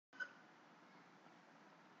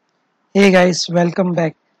Hey guys, welcome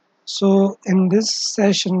back. So, in this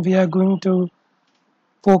session, we are going to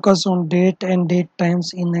focus on date and date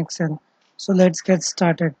times in Excel. So, let's get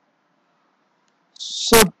started.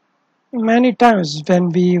 So, many times when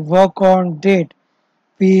we work on date,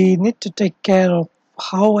 we need to take care of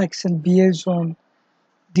how Excel behaves on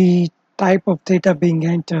the type of data being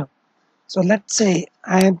entered. So, let's say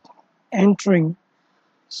I am entering.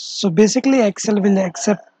 So, basically, Excel will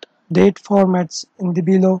accept date formats in the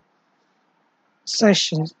below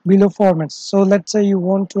formats. So, let's say you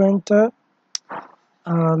want to enter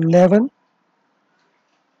 11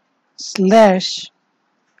 slash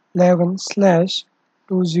 11 slash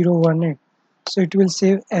 2018. So it will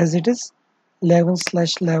save as it is 11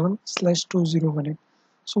 slash 11 slash 2018.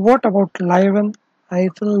 So what about 11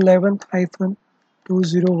 hyphen 11 hyphen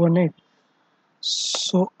 2018?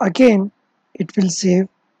 So again it will save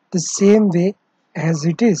the same way as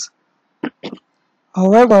it is.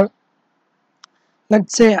 However,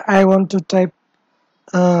 let's say I want to type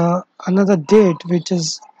another date which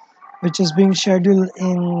is being scheduled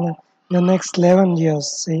in the next 11 years,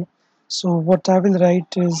 say. So what I will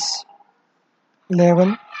write is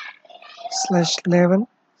 11 slash 11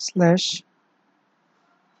 slash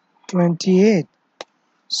 28.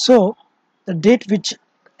 So the date which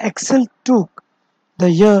Excel took the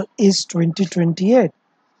year is 2028.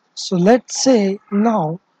 So let's say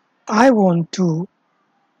now I want to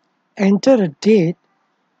enter a date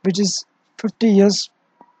which is 50 years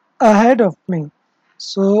ahead of me.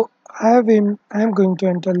 So I'm going to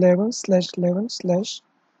enter 11 slash 11 slash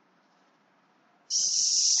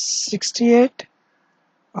 68.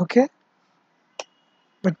 Okay,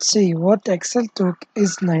 but see what Excel took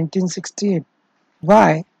is 1968.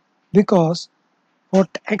 Why? Because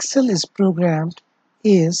what Excel is programmed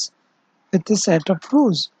is with a set of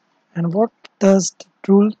rules. And what does the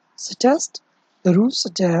rule suggest? The rule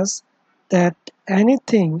suggests that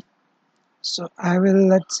anything, so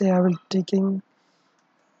let's say I will taking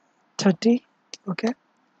 30, okay?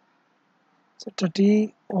 So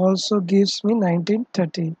 30 also gives me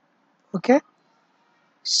 1930, okay?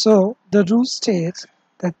 So the rule states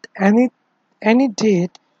that any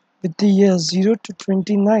date with the year 0 to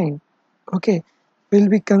 29, okay, will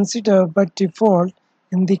be considered by default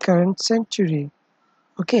in the current century,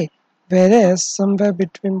 okay, whereas somewhere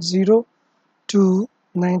between 0 to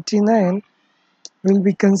 99 will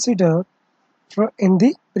be considered in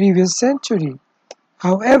the previous century.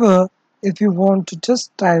 However, if you want to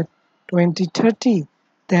just type 2030,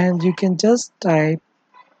 then you can just type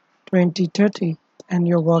 2030 and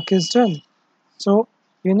your work is done. So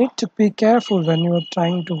you need to be careful when you are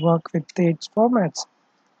trying to work with dates formats.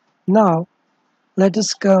 Now let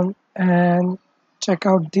us come and check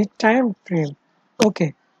out the time frame.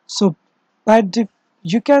 Okay, so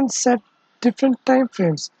you can set different time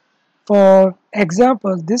frames. For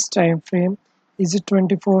example, this time frame is a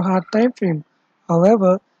 24-hour time frame.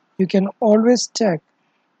 However, you can always check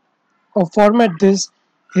or format this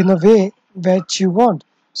in a way that you want.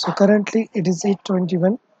 So currently it is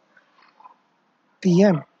 8:21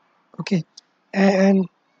 p.m. Okay, and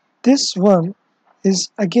this one is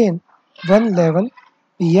again 1:11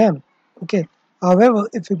 p.m. Okay, however,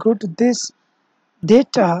 if you go to this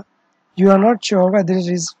data, you are not sure whether it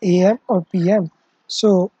is am or pm.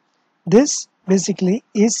 So this basically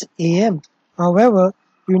is am. However,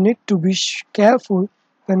 you need to be careful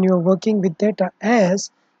when you are working with data,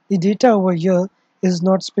 as the data over here is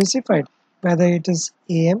not specified whether it is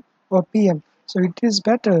am or pm. So it is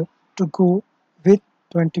better to go with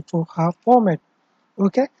 24-hour format.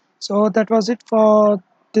 Okay, so that was it for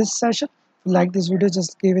this session. If you like this video,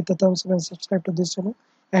 just give it a thumbs up and subscribe to this channel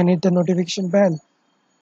and hit the notification bell